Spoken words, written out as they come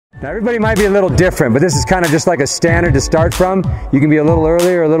Now everybody might be a little different, but this is kind of just like a standard to start from. You can be a little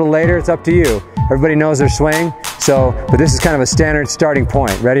earlier or a little later, it's up to you. Everybody knows their swing, but this is kind of a standard starting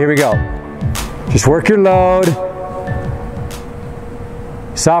point. Ready? Here we go. Just work your load.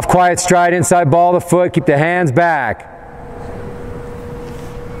 Soft, quiet stride, inside ball of the foot, keep the hands back.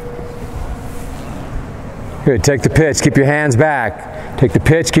 Good, take the pitch, keep your hands back. Take the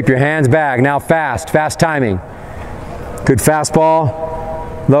pitch, keep your hands back. Now fast timing. Good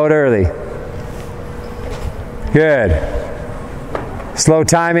fastball, load early. Good. Slow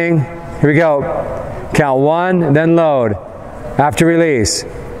timing, here we go. Count 1 and then load. After release.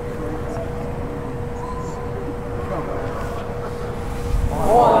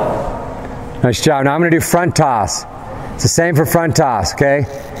 Nice job. Now I'm going to do front toss. It's the same for front toss, okay?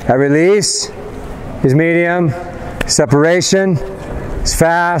 At release is medium, separation is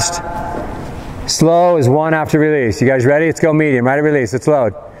fast, slow is 1 after release. You guys ready? Let's go medium, right at release. Let's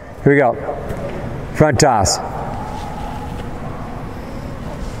load. Here we go. Front toss.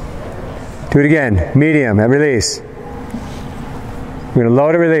 Do it again. Medium at release. We're going to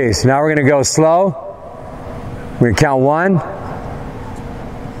load at release. Now we're going to go slow. We're going to count 1.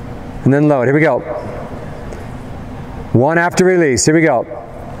 And then load. Here we go. 1 after release. Here we go.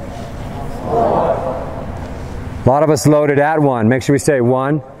 A lot of us loaded at 1. Make sure we say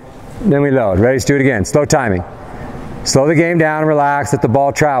 1. Then we load. Ready? Let's do it again. Slow timing. Slow the game down. Relax. Let the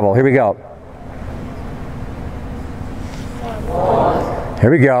ball travel. Here we go. Here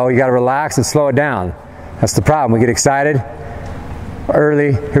we go. You got to relax and slow it down. That's the problem. We get excited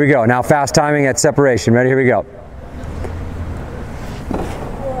early. Here we go. Now fast timing at separation. Ready? Here we go.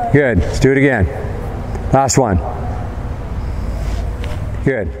 Good. Let's do it again. Last one.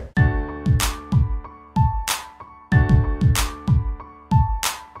 Good.